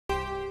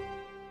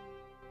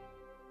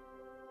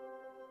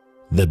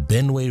The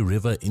Benue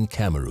River in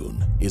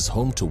Cameroon is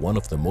home to one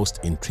of the most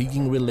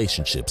intriguing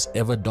relationships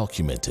ever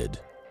documented.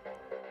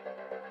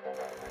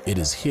 It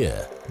is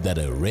here that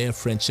a rare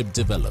friendship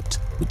developed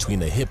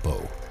between a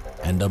hippo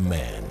and a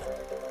man.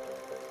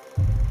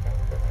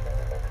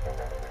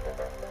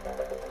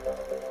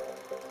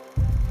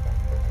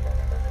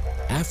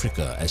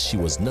 Africa, as she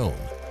was known,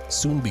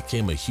 soon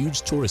became a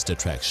huge tourist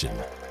attraction.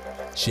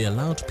 She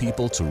allowed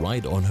people to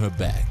ride on her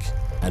back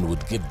and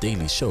would give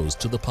daily shows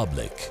to the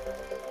public.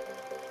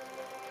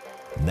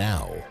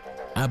 Now,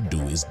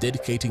 Abdou is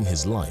dedicating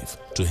his life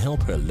to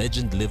help her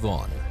legend live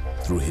on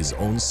through his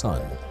own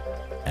son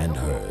and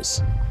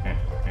hers.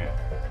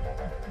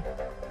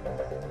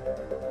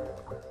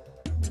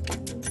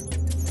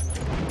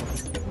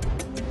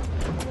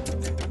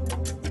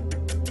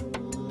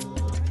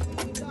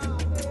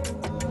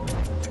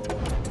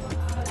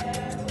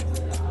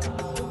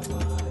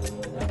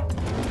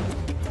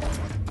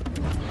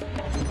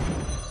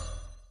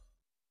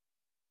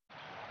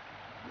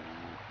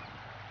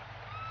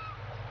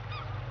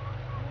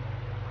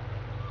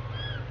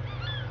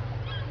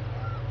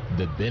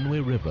 The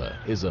Benue River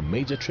is a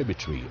major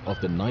tributary of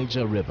the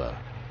Niger River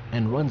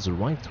and runs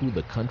right through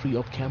the country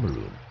of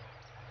Cameroon.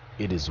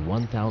 It is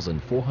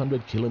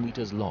 1,400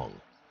 kilometers long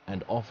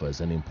and offers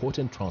an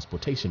important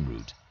transportation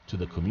route to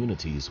the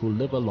communities who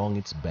live along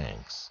its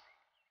banks.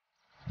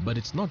 But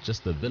it's not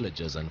just the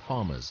villagers and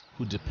farmers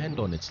who depend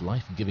on its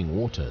life-giving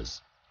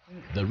waters.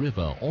 The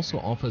river also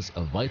offers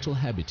a vital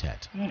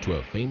habitat to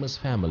a famous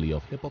family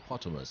of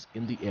hippopotamus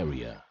in the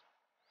area.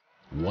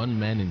 One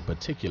man in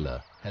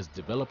particular has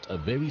developed a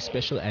very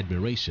special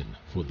admiration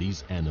for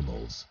these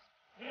animals.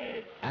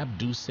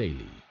 Abdou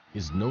Saili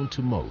is known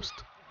to most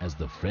as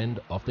the friend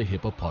of the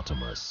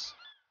hippopotamus.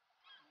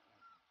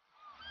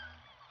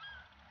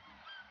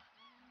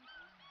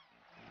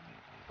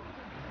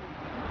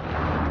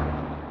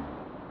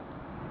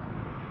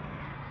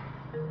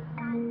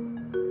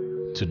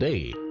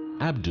 Today,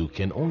 Abdou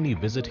can only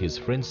visit his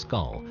friend's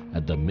skull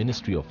at the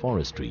Ministry of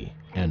Forestry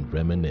and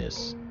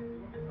reminisce.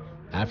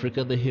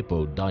 Africa the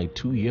hippo died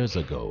 2 years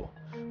ago,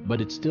 but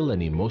it's still an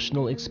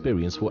emotional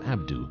experience for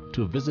Abdou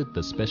to visit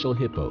the special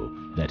hippo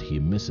that he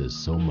misses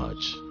so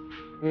much.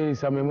 Oui,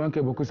 ça me manque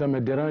beaucoup, ça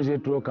me dérange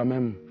trop quand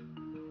même.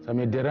 Ça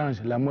me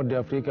dérange, la mort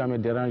d'Afrique me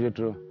dérange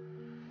trop.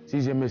 Si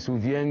je me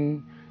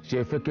souviens,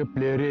 j'ai fait que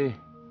pleurer.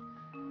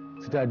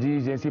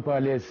 C'est-à-dire, je ne suis pas à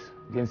l'aise.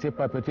 Je ne sais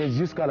pas, peut-être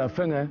jusqu'à la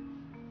fin, hein.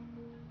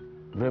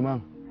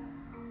 Vraiment.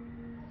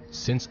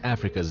 Since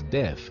Africa's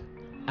death,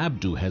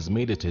 Abdou has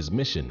made it his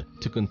mission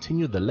to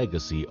continue the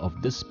legacy of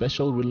this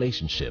special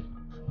relationship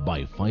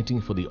by fighting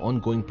for the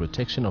ongoing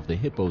protection of the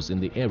hippos in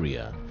the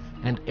area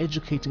and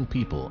educating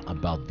people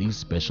about these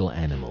special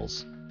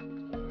animals.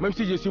 Même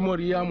si je suis mort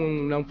hier,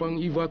 mon enfant,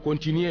 il va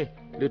continuer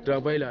le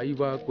travail là, il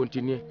va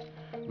continuer.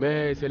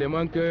 Mais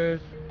seulement que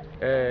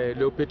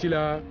le petit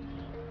là,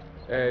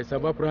 ça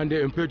va prendre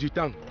un peu du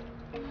temps.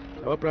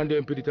 Ça va prendre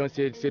un peu de temps,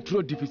 c'est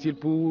trop difficile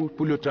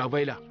pour le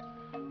travail là.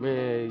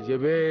 Mais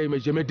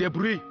je me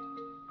débrouille.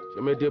 Je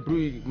me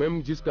débrouille,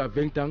 même jusqu'à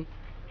 20 ans,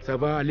 ça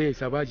va aller,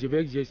 ça va,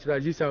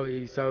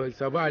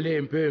 ça va aller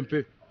un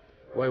peu.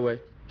 Ouais, ouais.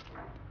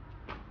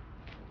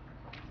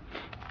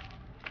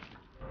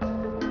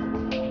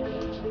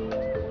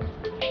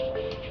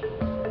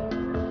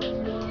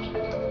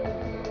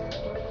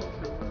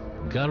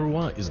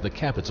 Garoua is the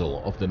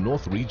capital of the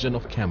north region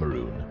of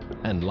Cameroon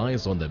and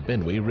lies on the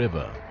Benue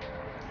River.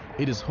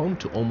 It is home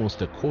to almost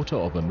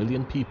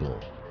 250,000 people.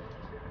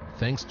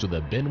 Thanks to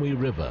the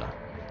Benue River,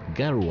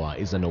 Garoua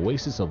is an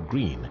oasis of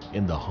green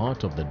in the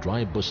heart of the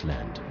dry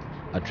bushland,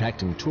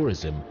 attracting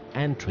tourism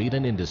and trade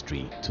and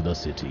industry to the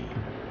city.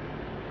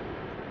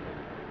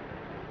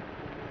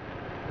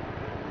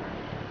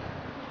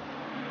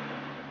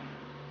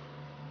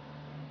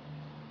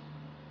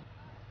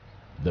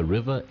 The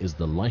river is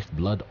the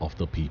lifeblood of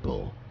the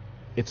people.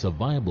 It's a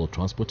viable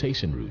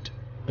transportation route,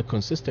 a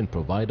consistent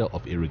provider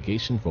of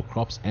irrigation for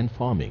crops and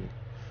farming,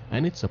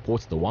 and it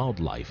supports the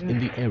wildlife in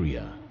the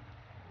area.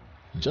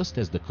 Just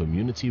as the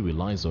community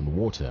relies on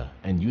water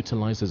and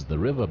utilizes the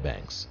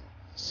riverbanks,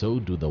 so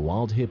do the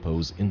wild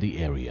hippos in the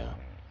area.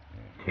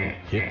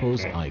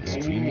 Hippos are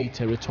extremely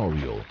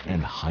territorial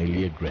and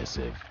highly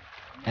aggressive,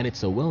 and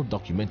it's a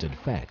well-documented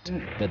fact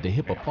that the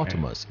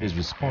hippopotamus is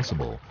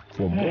responsible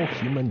for more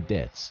human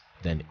deaths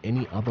than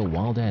any other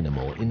wild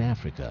animal in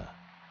Africa.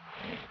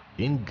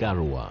 In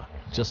Garoua,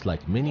 just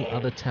like many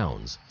other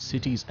towns,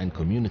 cities and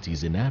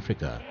communities in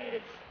Africa,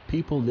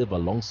 people live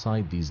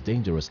alongside these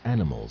dangerous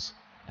animals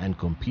and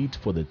compete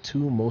for the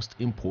two most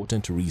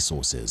important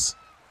resources,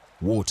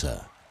 water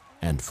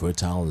and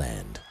fertile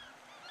land.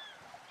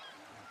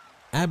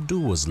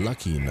 Abdou was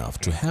lucky enough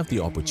to have the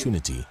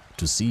opportunity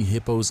to see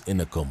hippos in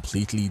a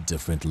completely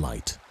different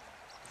light.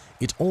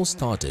 It all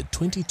started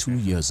 22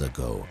 years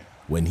ago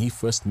when he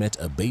first met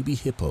a baby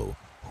hippo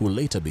who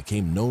later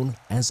became known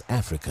as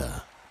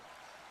Africa.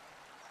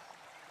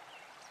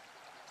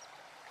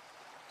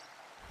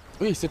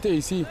 Oui, c'était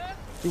ici,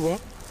 tu vois.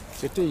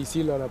 C'était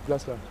ici, là, la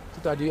place là.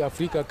 C'est-à-dire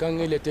Afrique, quand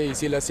il était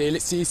ici, là, c'est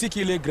ici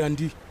qu'il est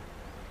grandi.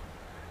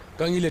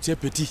 quand il était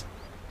petit.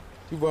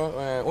 Tu vois,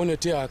 on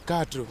était à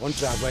 4, on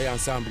travaillait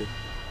ensemble.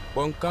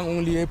 Bon, quand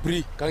on l'y est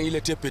pris, quand il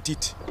était petit,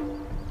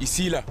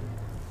 ici, là,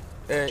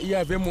 il y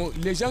avait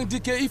les gens disent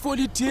qu'il faut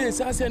le tuer.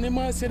 Ça, ce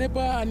n'est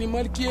pas un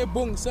animal qui est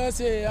bon. Ça,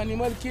 c'est un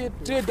animal qui est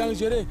très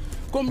dangereux.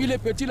 Comme il est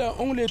petit, là,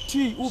 on le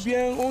tue ou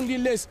bien on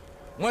le laisse.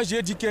 Moi,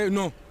 j'ai dit que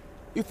non.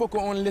 Il faut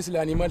qu'on laisse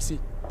l'animal-ci.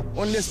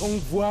 On laisse, on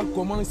voit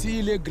comment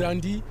s'il est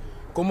grandi,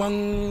 comment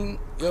on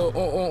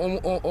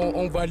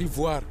va lui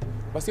voir.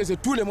 Parce que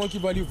c'est tout le monde qui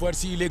va lui voir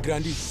s'il est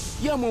grandi.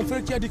 Il y a mon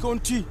frère qui a dit qu'on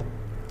tue.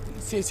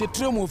 C'est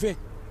très mauvais.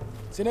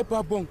 Ce n'est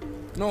pas bon.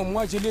 Non,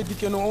 moi je lui ai dit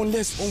que non, on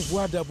laisse, on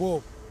voit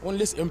d'abord. On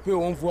laisse un peu,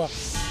 on voit.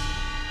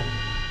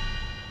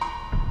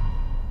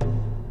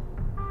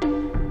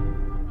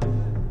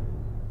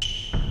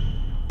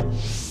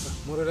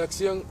 Mon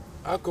réaction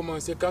a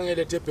commencé quand elle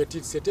était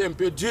petite. C'était un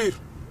peu dur.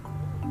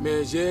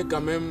 Mais j'ai quand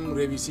même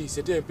réussi.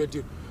 C'était un peu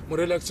dur. Mon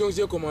réaction,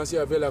 j'ai commencé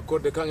avec la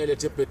corde quand elle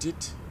était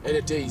petite. Elle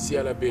était ici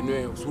à la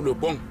Bénin, sous le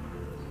pont.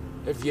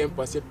 Elle vient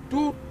passer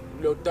tout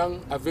le temps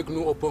avec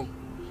nous au pont.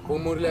 Pour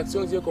mon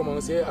réaction, j'ai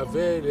commencé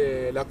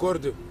avec la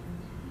corde.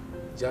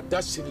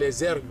 J'attache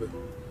les herbes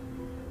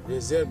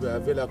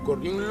avec la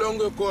corde, une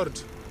longue corde.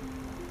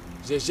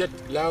 Je jette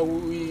là où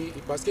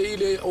parce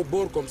qu'il est au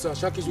bord comme ça.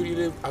 Chaque jour, il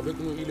est avec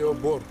nous, il est au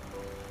bord.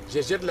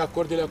 Je jette la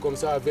corde là comme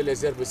ça avec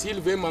les herbes.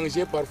 S'il veut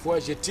manger, parfois,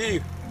 je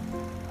tire.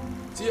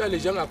 S'il y a les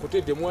gens à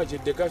côté de moi, je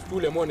dégage tout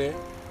le monde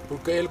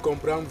pour qu'elle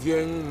comprenne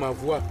bien ma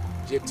voix.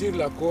 Je tire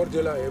la corde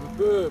là un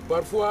peu.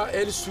 Parfois,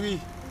 elle suit.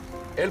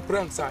 Elle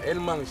prend ça, elle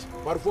mange.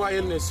 Parfois,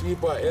 elle ne suit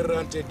pas, elle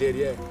rentre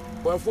derrière.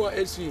 Parfois,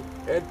 elle suit,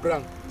 elle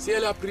prend. Si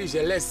elle a pris, je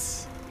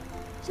laisse.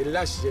 Je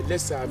lâche, je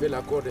laisse ça avec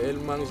la corde. Elle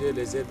mange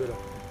les herbes là.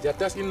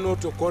 J'attache une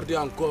autre corde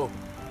encore.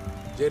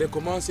 Je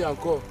recommence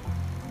encore.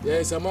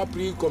 Et ça m'a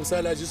pris comme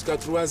ça là jusqu'à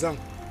 3 ans.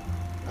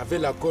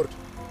 Avec la corde.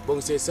 Bon,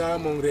 c'est ça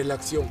mon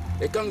relaxation.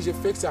 Et quand je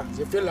fais ça,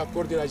 je fais la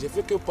corde là, je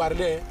fais que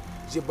parler.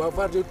 Je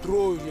bavarde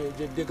trop,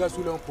 je dégage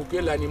sous l'eau pour que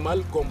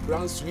l'animal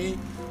comprenne, suit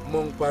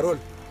mon parole.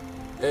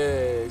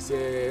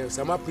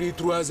 Ça m'a pris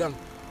 3 ans.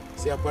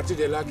 C'est à partir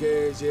de là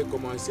que j'ai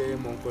commencé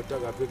mon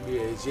contact avec lui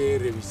et j'ai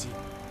réussi.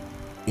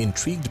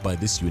 Intrigued by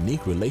this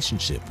unique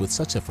relationship with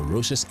such a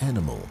ferocious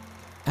animal,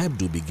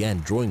 Abdou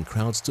began drawing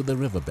crowds to the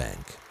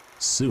riverbank.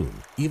 Soon,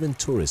 even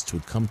tourists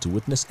would come to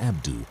witness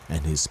Abdou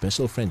and his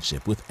special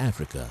friendship with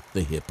Africa,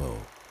 the hippo.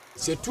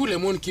 C'est tout le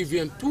monde qui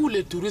vient, tous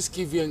les touristes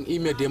qui viennent, ils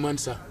me demandent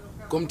ça.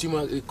 Comme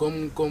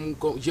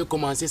j'ai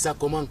commencé ça,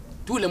 comment?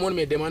 Tout le monde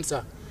me demande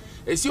ça.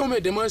 Et si on me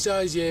demande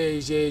ça,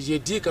 je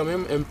dis quand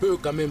même un peu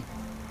quand même.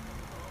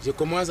 Je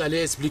commence à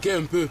les expliquer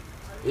un peu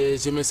et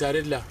je me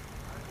s'arrête là.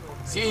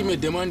 S'ils me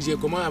demandent, je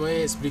commence à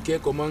m'expliquer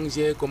comment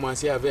j'ai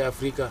commencé avec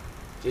Africa.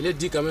 Je leur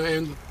dis quand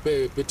même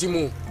un petit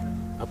mot.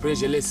 Après,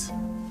 je laisse.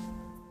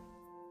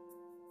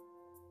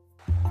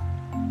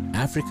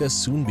 Africa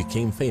soon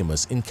became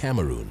famous in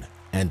Cameroon,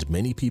 and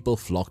many people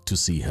flocked to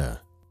see her.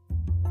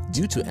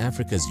 Due to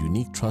Africa's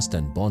unique trust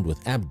and bond with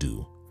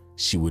Abdou,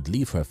 she would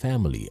leave her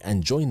family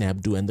and join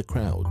Abdou and the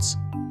crowds.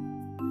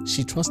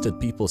 She trusted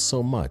people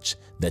so much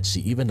that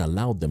she even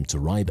allowed them to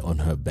ride on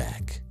her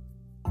back.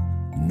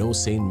 No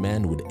sane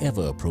man would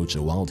ever approach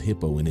a wild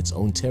hippo in its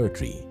own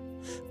territory,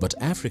 but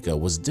Africa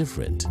was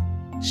different.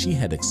 She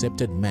had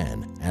accepted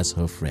man as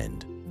her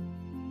friend.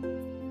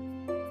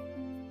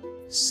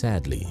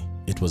 Sadly,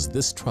 it was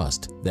this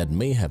trust that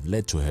may have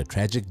led to her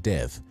tragic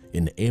death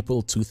in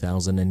April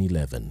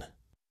 2011.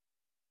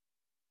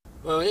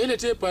 Il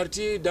était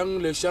parti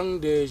dans le champ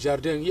de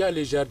jardin. Il y a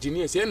les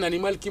jardiniers. C'est un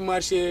animal qui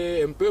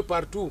marchait un peu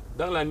partout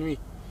dans la nuit.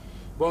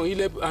 Bon,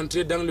 il est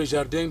entré dans le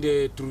jardin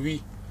de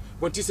Trouy.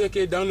 Bon, tu sais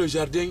que dans le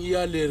jardin, il y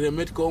a les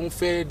remèdes qu'on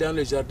fait dans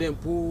le jardin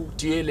pour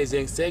tuer les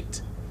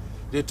insectes,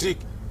 des trucs.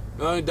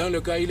 Dans le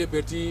cas, il est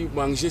parti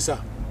manger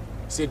ça.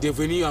 C'est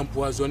devenu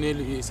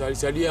empoisonné,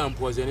 ça lui a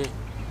empoisonné.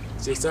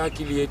 C'est ça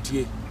qui lui est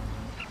tué.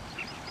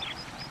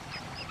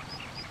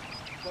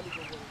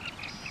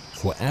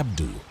 For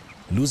Abdou,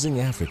 losing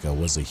Africa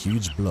was a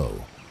huge blow.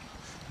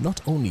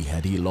 Not only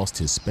had he lost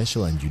his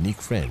special and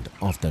unique friend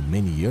after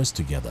many years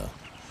together,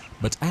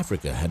 but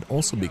Africa had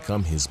also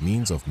become his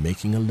means of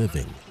making a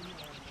living.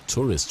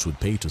 Tourists would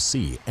pay to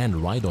see and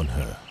ride on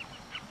her.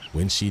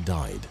 When she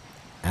died,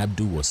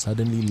 Abdou was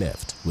suddenly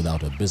left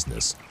without a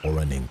business or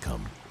an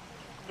income.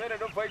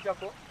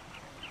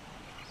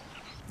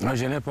 Moi,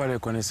 je n'ai pas de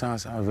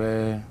connaissances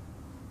avec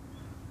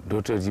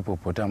d'autres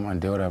hippopotames en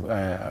dehors.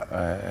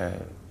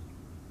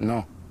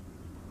 Non.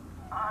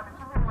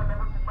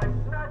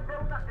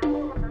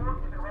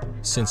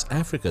 Since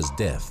Africa's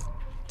death,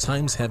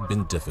 times have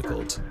been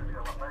difficult.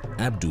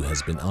 Abdou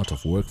has been out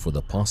of work for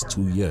the past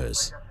 2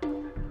 years.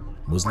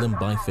 Muslim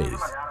by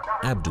faith,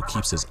 Abdou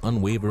keeps his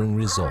unwavering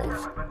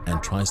resolve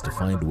and tries to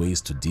find ways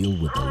to deal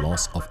with the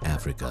loss of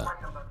Africa.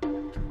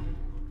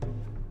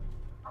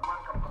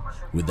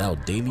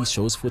 Without daily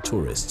shows for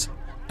tourists,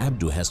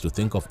 Abdou has to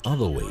think of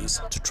other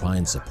ways to try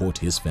and support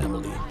his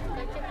family.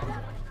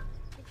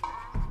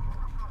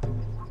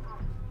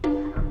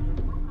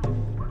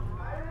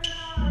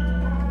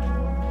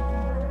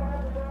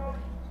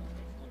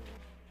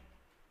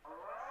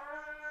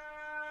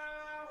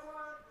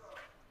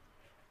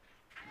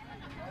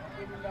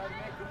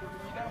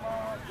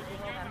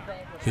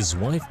 His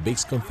wife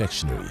bakes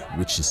confectionery,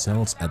 which she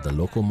sells at the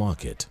local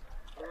market.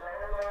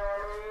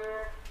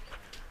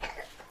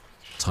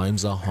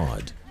 Times are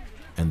hard,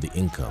 and the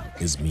income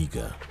is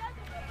meager.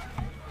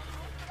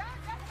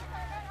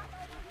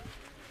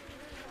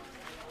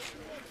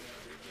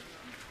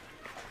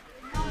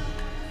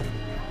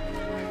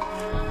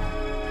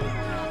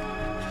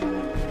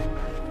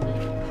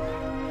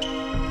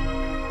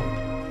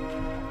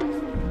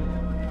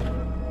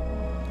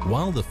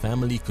 While the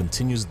family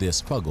continues their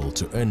struggle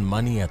to earn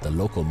money at the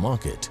local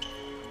market,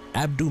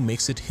 Abdu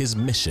makes it his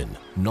mission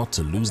not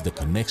to lose the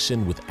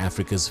connection with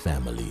Africa's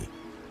family.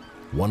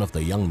 One of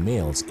the young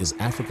males is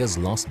Africa's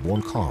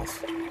last-born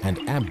calf,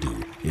 and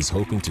Abdu is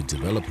hoping to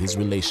develop his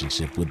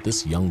relationship with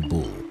this young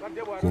bull,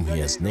 whom he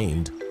has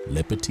named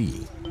Le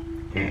Petit.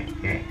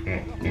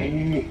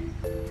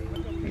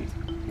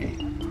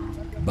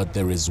 But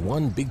there is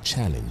one big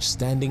challenge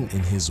standing in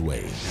his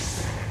way.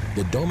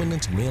 The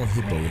dominant male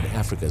hippo in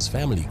Africa's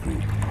family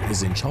group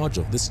is in charge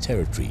of this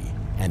territory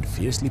and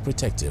fiercely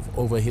protective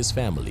over his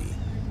family.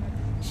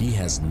 He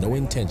has no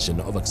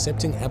intention of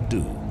accepting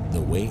Abdu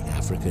the way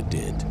Africa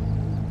did.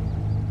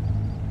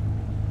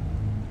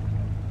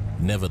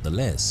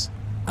 Nevertheless,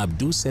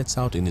 Abdu sets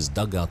out in his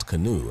dugout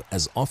canoe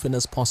as often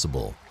as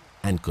possible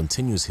and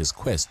continues his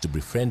quest to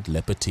befriend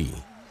Le Petit.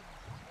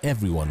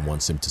 Everyone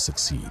wants him to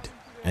succeed,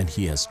 and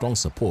he has strong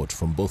support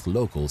from both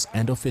locals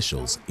and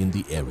officials in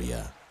the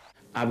area.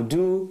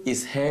 Abdu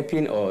is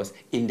helping us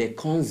in the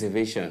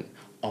conservation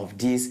of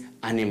these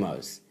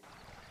animals.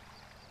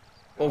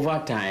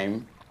 Over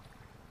time,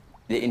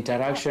 the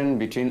interaction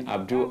between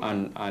Abdu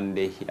and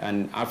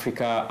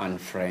Africa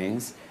and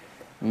friends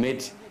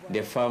made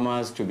the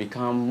farmers to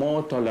become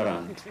more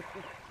tolerant.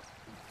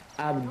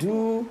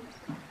 Abdu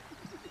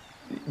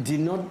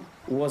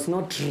was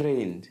not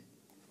trained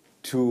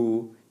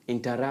to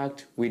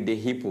interact with the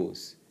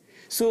hippos.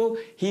 So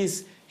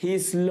his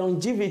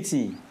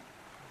longevity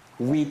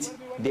with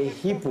the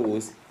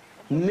hippos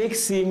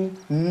makes him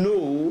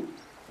know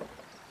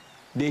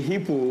the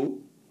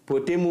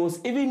hippopotamus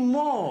even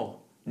more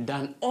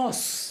than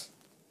us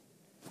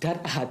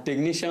that are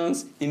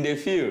technicians in the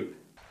field.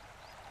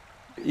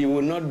 It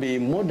will not be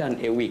more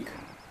than a week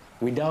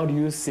without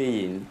you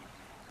seeing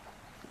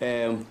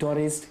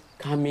tourists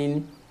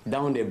coming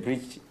down the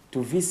bridge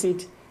to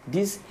visit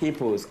these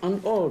hippos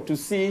and all to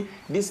see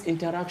this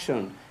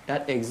interaction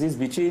that exists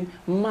between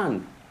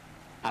man,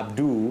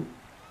 Abdu,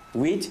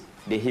 with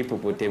the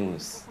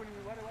hippopotamus.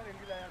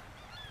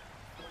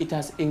 It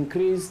has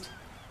increased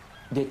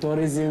the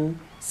tourism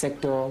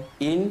sector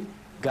in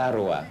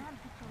Garoua.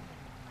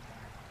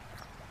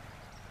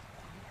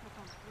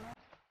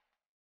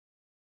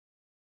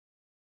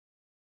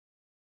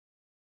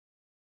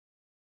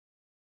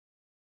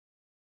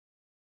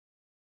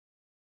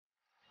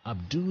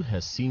 Abdu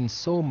has seen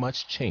so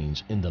much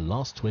change in the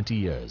last 20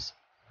 years,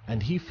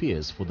 and he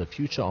fears for the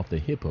future of the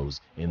hippos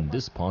in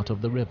this part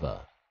of the river.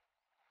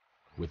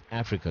 With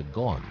Africa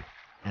gone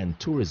and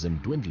tourism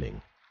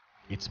dwindling,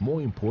 it's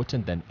more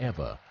important than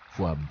ever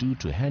for Abdu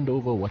to hand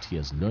over what he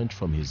has learned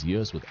from his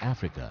years with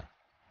Africa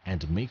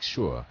and make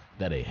sure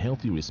that a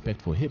healthy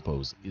respect for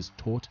hippos is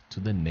taught to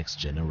the next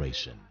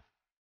generation.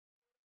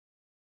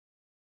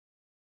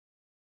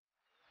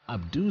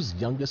 Abdu's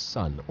youngest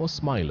son,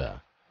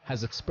 Osmaila,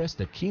 has expressed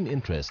a keen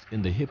interest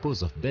in the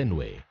hippos of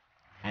Benue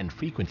and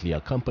frequently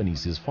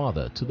accompanies his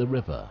father to the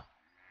river.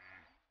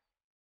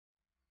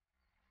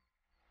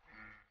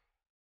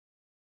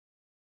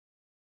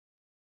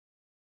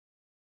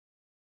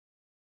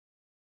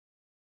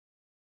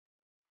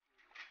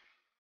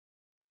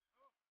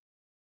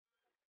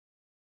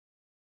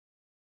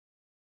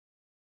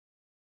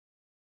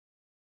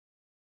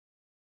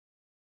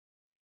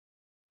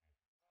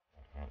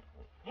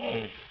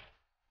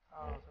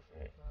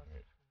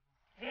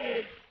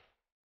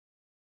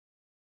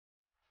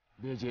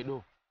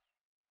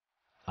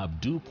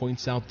 Abdu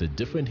points out the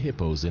different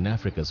hippos in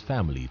Africa's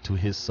family to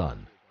his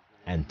son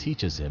and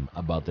teaches him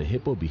about the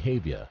hippo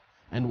behavior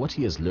and what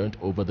he has learned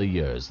over the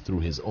years through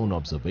his own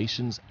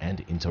observations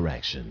and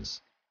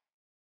interactions.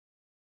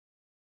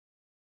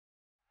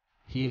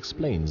 He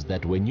explains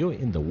that when you're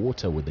in the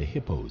water with the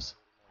hippos,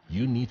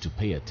 you need to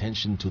pay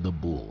attention to the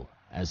bull,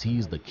 as he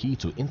is the key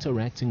to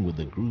interacting with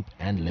the group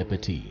and Le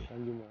Petit.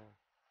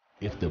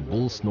 If the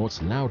bull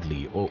snorts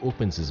loudly or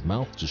opens his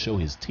mouth to show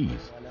his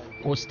teeth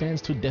or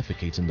stands to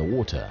defecate in the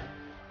water,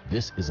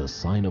 this is a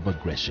sign of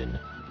aggression,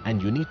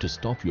 and you need to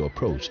stop your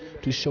approach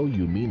to show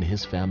you mean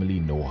his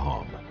family no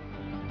harm.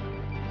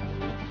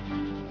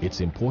 It's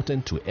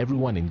important to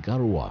everyone in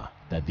Garoua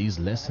that these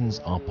lessons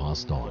are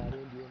passed on.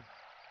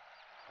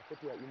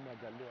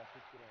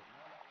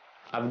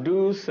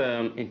 Abdu's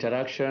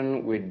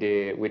interaction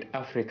with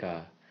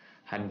Africa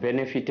had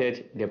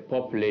benefited the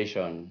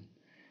population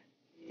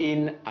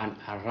in and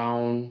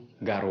around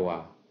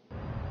Garoua.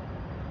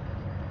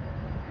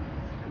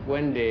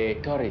 When the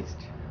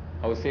tourists,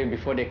 I would say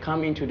before they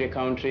come into the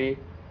country,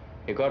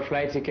 they got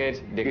flight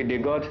tickets, they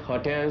got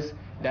hotels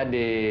that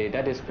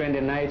they spend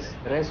the night,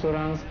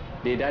 restaurants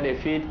that they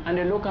feed, and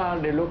the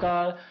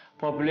local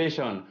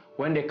population.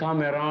 When they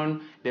come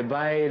around, they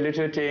buy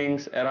little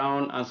things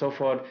around and so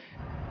forth.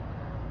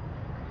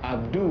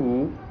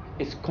 Abdul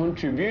is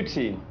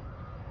contributing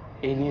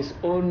in his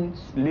own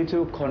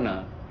little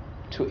corner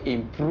to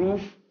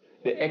improve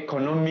the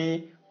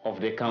economy of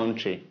the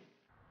country.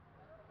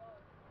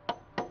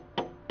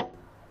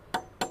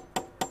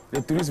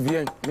 Les touristes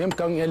viennent, même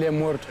quand elle est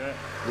morte,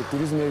 les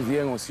touristes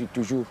viennent aussi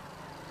toujours.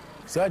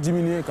 Ça a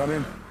diminué quand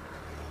même.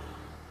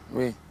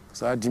 Oui,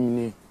 ça a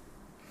diminué.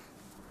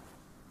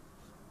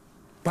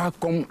 Pas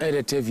comme elle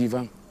était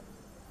vivante.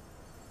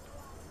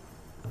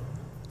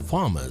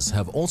 Farmers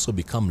have also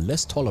become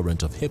less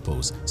tolerant of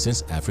hippos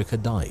since Africa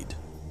died.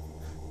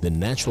 The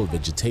natural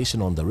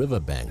vegetation on the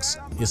riverbanks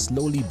is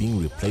slowly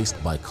being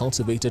replaced by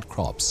cultivated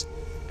crops,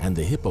 and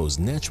the hippos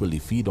naturally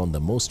feed on the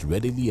most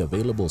readily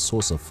available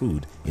source of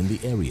food in the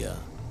area.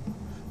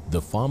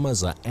 The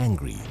farmers are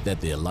angry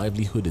that their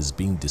livelihood is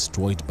being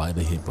destroyed by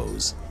the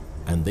hippos,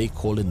 and they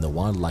call in the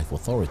wildlife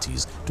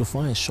authorities to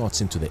fire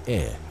shots into the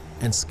air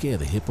and scare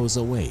the hippos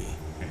away.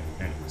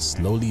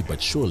 Slowly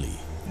but surely,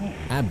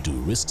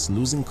 Abdul risks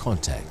losing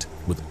contact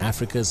with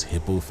Africa's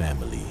hippo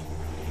family.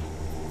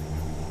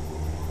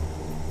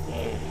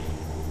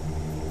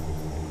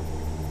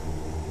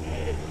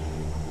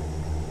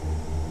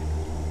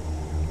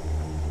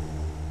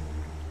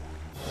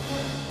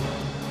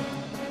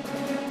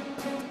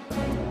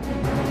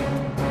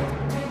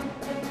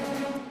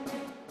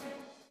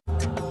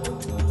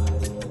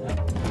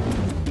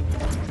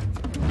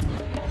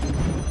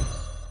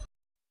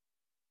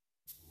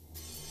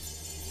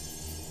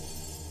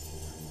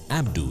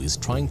 Abdul is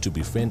trying to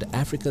befriend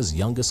Africa's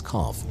youngest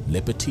calf,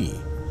 Le Petit,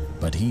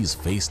 but he is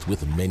faced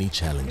with many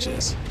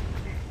challenges.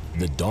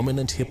 The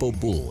dominant hippo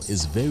bull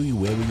is very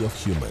wary of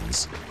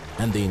humans,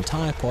 and the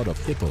entire pod of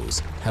hippos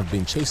have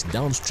been chased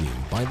downstream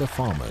by the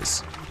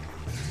farmers.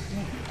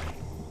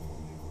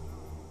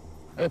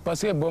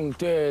 Parce que bon,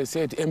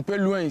 c'est un peu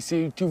loin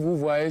ici, tu vous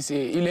voyez,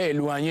 il est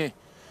éloigné.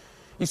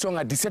 Ils sont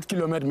à 17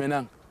 km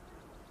maintenant.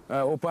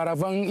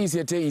 Auparavant, ils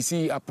étaient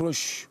ici, à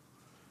proche,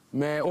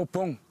 mais au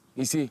pont,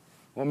 ici.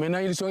 Bon, maintenant,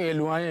 ils sont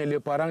éloignés, les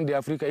parents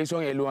d'Afrique, ils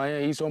sont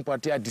éloignés, ils sont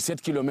partis à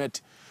 17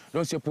 km.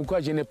 Donc c'est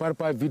pourquoi je ne pars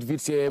pas vite,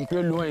 c'est un peu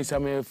loin, ça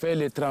me fait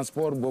le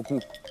transport beaucoup.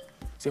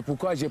 C'est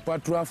pourquoi je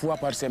pars 3 fois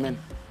par semaine.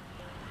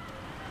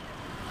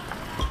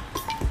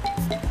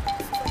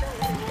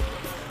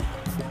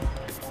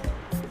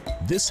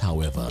 This,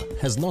 however,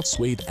 has not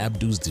swayed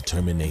Abdul's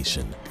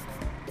determination.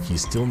 He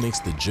still makes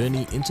the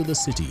journey into the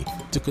city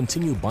to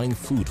continue buying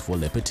food for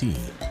Le Petit.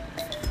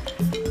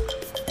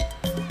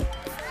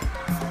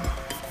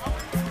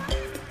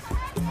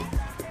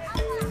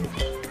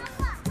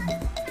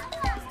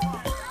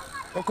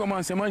 Au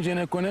commencement, je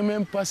ne connais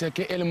même pas ce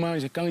qu'elle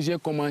mange. Quand j'ai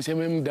commencé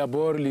même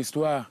d'abord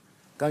l'histoire,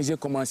 quand j'ai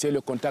commencé le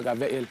contact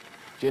avec elle,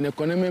 je ne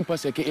connais même pas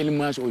ce qu'elle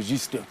mange au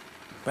juste.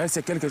 Parce que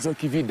c'est quelque chose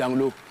qui vit dans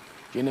l'eau.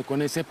 Je ne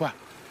connaissais pas.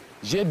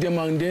 J'ai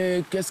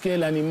demandé qu'est-ce que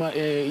l'animal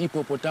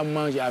hippopotame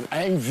mange à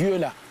un vieux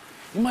là.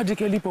 Il m'a dit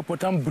que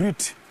l'hippopotame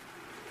brute.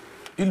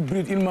 Il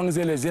brute, il mange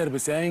les herbes,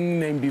 c'est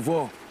un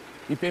herbivore.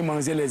 Il peut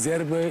manger les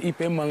herbes, il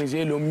peut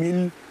manger le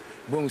mil.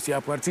 Bon, c'est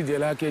à partir de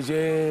là que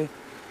j'ai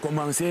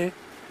commencé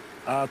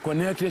à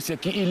connaître ce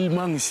qu'il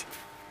mange.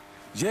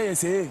 J'ai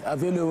essayé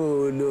avec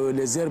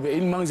les herbes,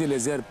 il mange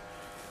les herbes.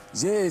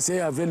 J'ai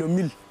essayé avec le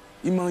mil,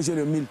 il mange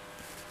le mil.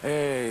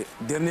 Et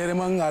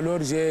dernièrement,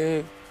 alors,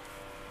 c'est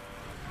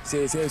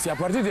à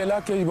partir de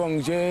là que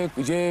bon,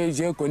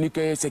 j'ai connu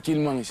que ce qu'il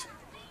mange.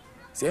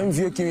 C'est un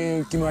vieux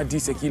qui m'a dit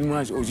ce qu'il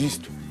mange au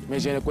juste, mais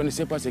je ne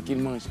connaissais pas ce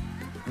qu'il mange.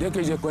 Dès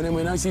que je connais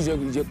maintenant, si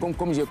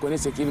comme je connais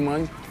ce qu'il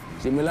mange,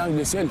 je mélange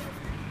le sel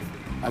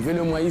avec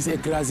le maïs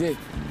écrasé,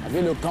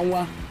 avec le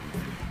kanwa.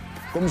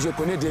 Comme je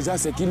connais déjà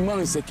ce qu'il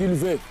mange, ce qu'il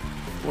veut,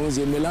 bon,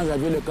 je mélange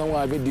avec le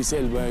kanwa, avec du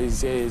sel. Ben,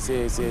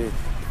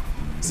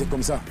 c'est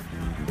comme ça.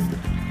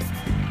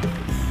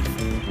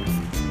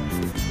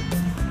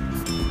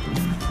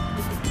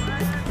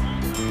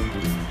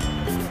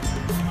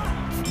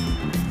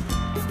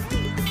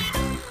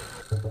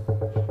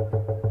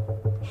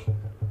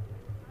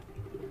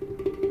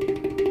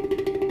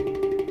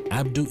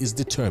 Abdul is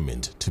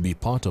determined to be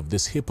part of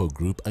this hippo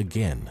group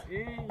again.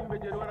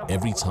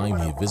 Every time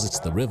he visits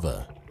the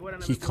river,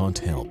 he can't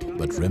help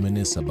but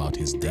reminisce about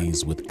his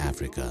days with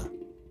Africa.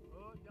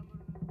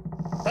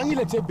 Quand il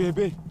était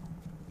bébé,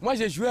 moi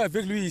j'ai joué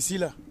avec lui ici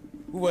là.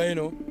 Vous voyez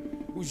non?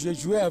 J'ai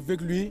joué avec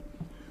lui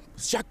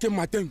chaque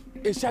matin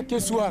et chaque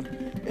soir.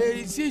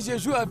 Et ici je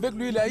joue avec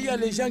lui là, il y a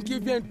les gens qui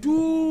viennent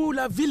toute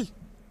la ville.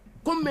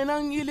 Comme maintenant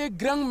il est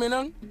grand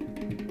maintenant,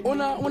 on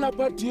n'a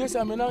pas tué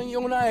ça maintenant,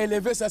 on a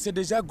élevé ça, c'est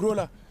déjà gros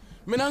là.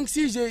 Maintenant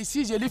si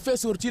je lui fais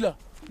sortir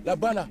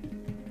là-bas là,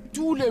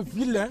 tous les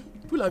villes, hein,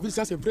 toute la ville,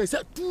 ça c'est vrai,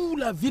 toute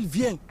la ville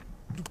vient.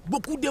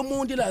 Beaucoup de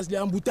monde là, les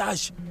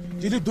emboutages.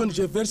 Je lui donne,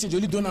 je verse, je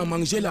lui donne à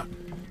manger là.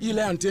 Il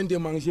est en train de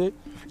manger.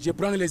 Je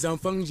prends les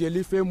enfants, je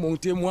les fais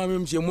monter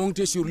moi-même, je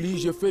monte sur lui,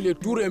 je fais le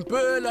tour un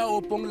peu là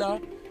au pont là.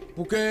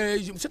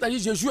 C'est-à-dire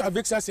je joue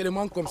avec ça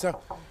seulement comme ça.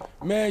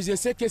 Mais je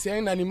sais que c'est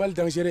un animal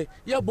dangereux.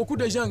 Il y a beaucoup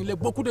de gens,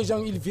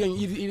 ils viennent,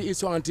 ils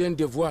sont en train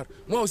de voir.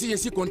 Moi aussi, je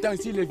suis content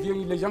si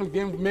les gens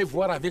viennent me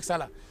voir avec ça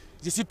là.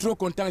 Je suis trop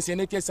content, ce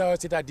n'est que ça,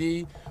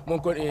 c'est-à-dire,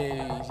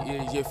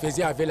 je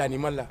faisais avec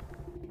l'animal là.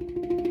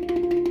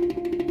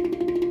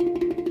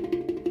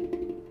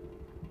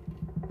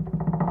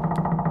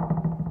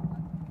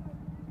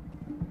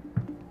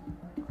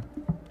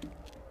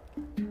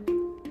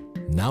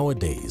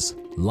 Nowadays,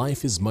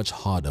 life is much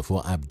harder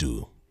for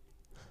Abdu.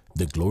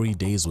 The glory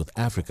days with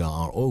Africa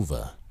are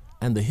over,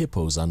 and the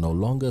hippos are no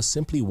longer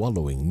simply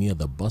wallowing near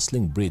the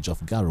bustling bridge of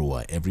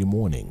Garua every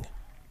morning.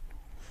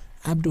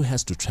 Abdu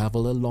has to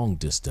travel a long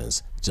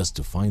distance just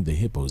to find the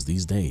hippos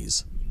these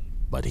days,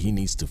 but he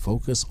needs to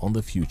focus on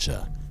the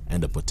future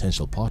and a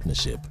potential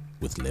partnership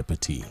with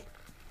Lepeti.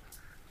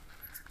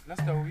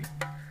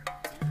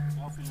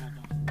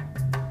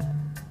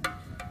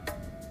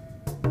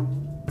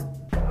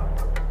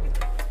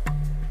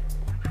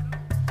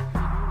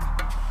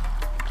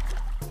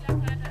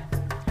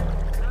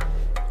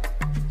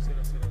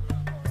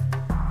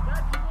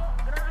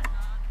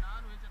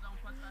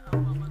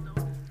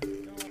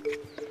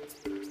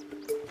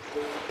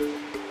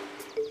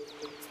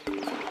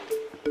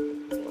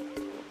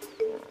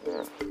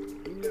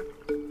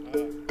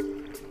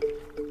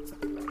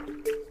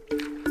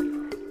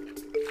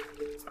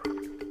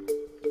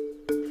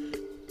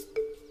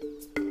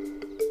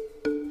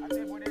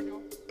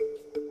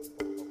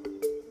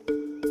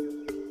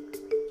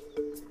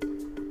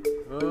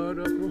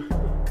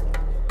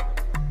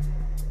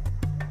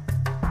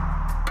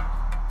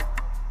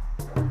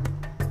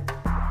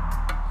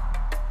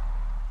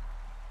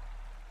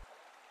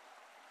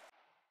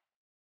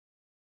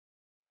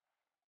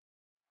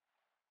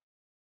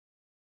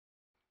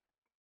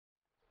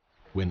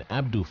 When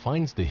Abdu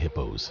finds the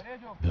hippos,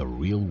 the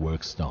real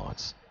work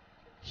starts.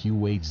 He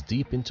wades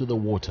deep into the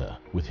water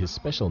with his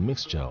special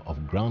mixture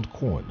of ground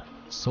corn,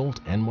 salt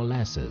and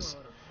molasses,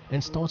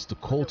 and starts to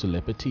call to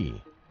Lepeti,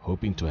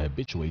 hoping to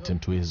habituate him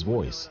to his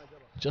voice,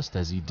 just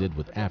as he did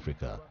with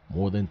Africa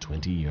more than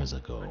 20 years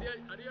ago.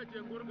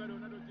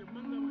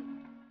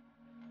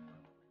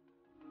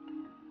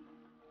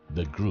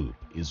 The group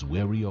is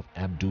wary of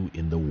Abdu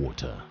in the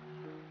water.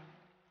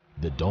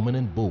 The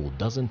dominant bull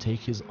doesn't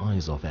take his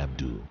eyes off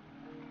Abdu.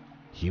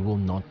 He will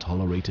not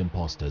tolerate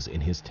imposters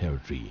in his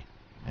territory,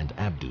 and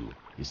Abdu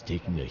is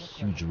taking a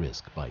huge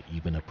risk by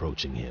even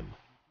approaching him.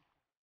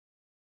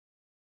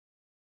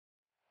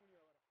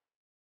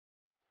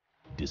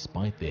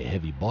 Despite their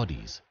heavy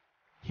bodies,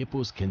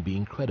 hippos can be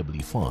incredibly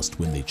fast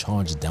when they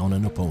charge down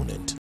an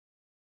opponent.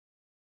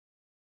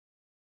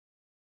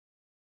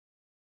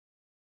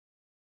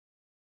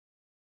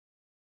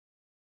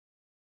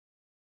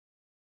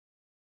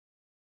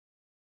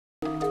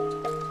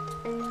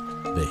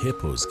 The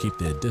hippos keep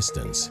their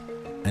distance,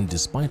 and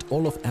despite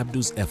all of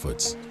Abdu's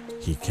efforts,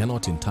 he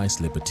cannot entice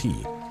Lepeti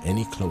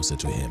any closer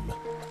to him.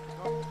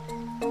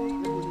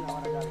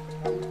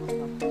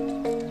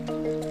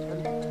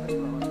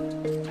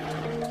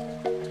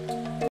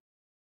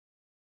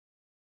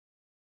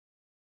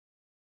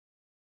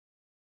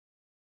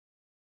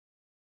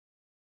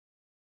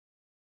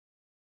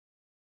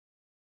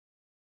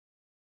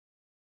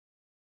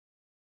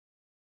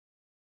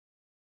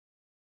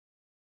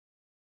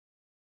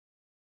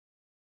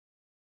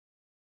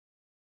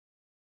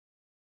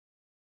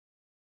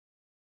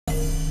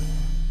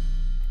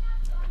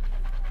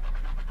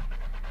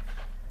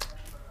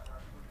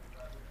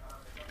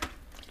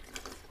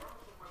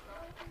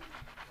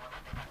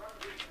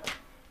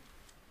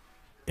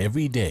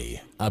 Every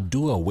day,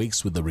 Abdu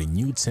awakes with a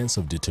renewed sense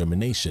of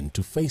determination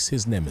to face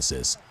his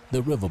nemesis,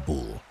 the river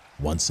bull,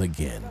 once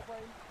again.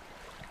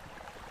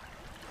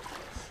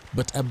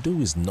 But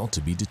Abdu is not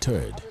to be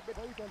deterred.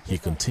 He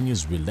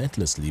continues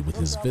relentlessly with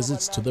his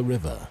visits to the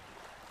river.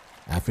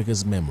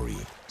 Africa's memory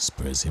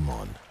spurs him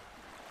on.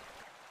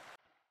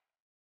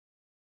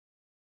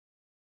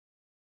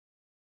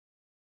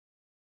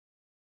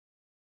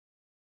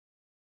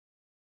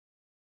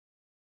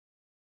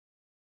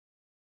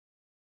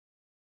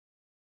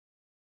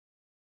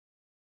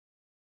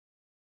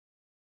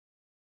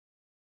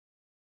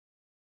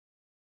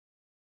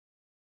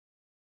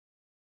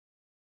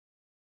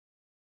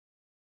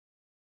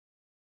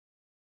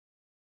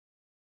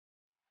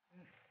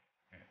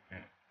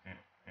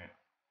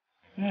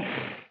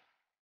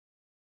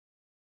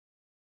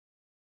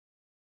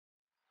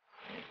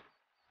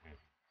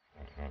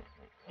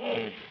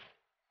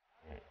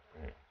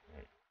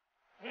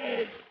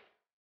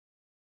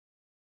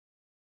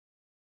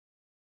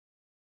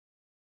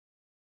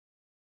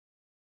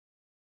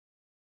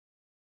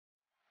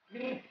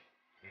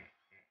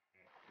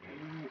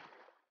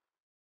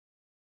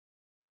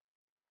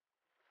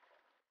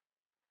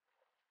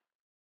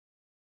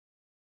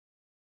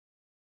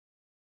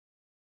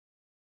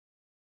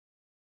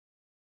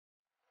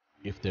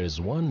 If there's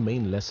one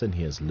main lesson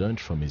he has learned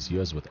from his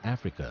years with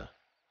Africa,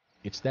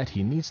 it's that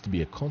he needs to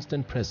be a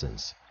constant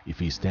presence if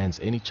he stands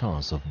any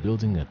chance of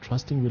building a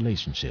trusting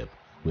relationship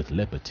with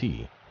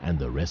Lepeti and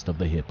the rest of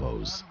the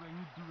hippos.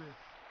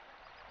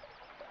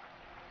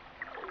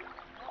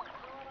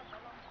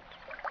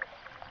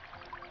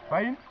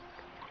 Fine.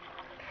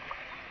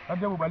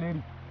 Ajabu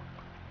baleri.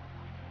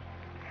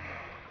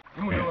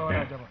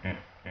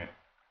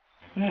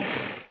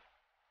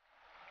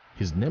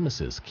 His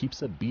nemesis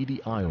keeps a beady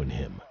eye on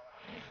him,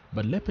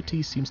 but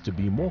Lepeti seems to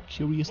be more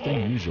curious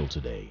than usual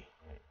today.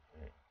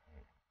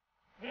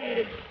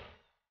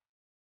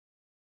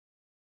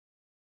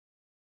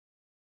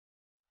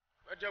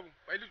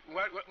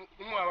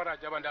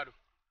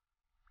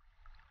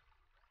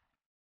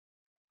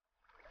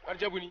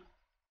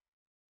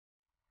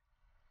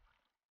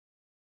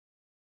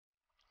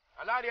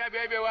 Alaria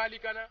bebe wali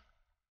kana.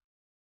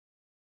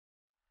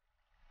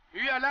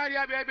 Wi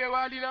alaria bebe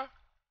wali na.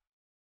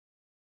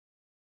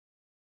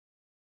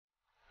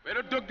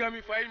 Bedo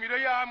doggami fay mi do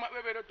ya ma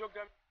bedo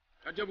doggami.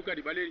 Ajabu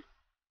kadi baleri.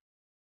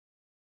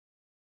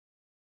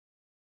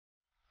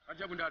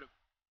 Ajabu ndado.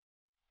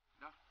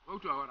 Da,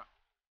 wautu awara.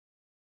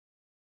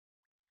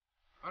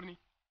 Arni.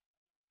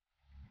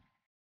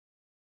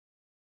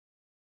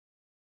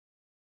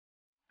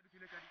 Adu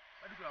file kadi,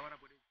 adu awara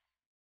bode.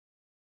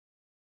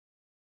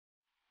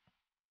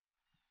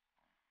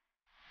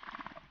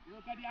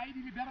 Yo kadi aidi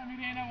mi dara mi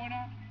rena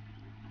wona.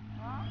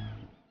 Ha?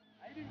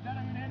 Aidi mi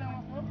dara mi rena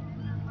wona.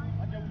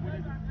 Ajabu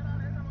bode.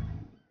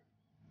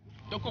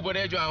 Tokku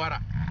bodejo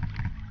awara.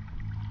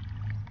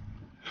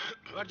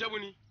 Ajabu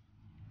ni.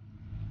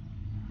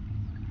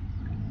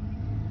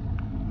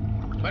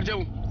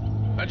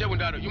 Ajabu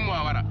ndado yumo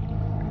awara.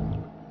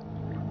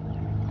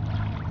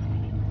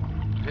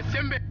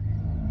 Sembe.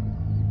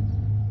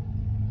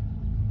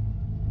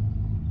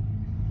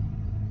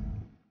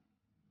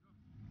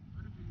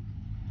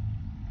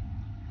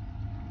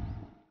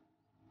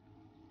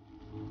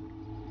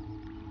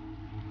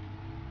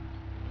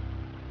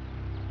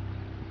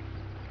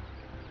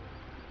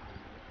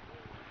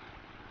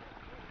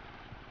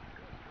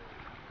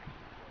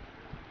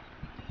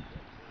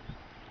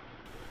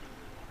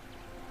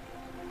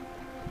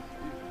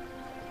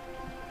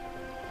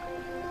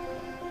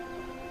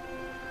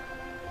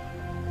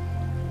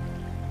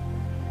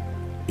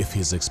 If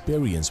his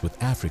experience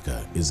with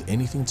Africa is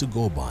anything to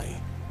go by,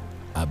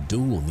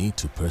 Abdul will need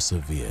to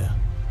persevere.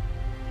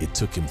 It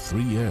took him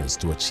 3 years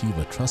to achieve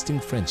a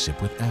trusting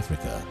friendship with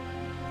Africa,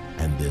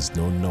 and there's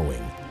no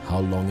knowing how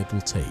long it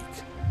will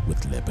take with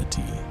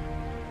Lepeti.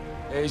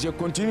 Je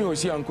continue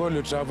aussi encore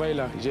le travail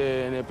là.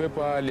 Je ne peux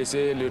pas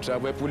laisser le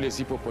travail pour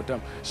les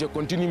hippopotames. Je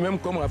continue même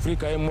comme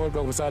Afrique est mort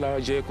comme ça là.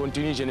 Je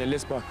continue, je ne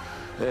laisse pas.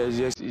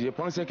 Je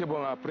pense que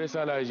bon après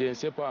ça là, je ne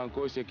sais pas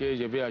encore ce que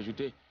je vais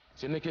ajouter.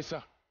 Ce n'est que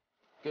ça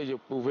que je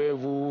pouvais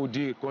vous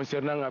dire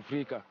concernant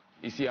l'Afrique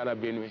ici à la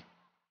Bénin.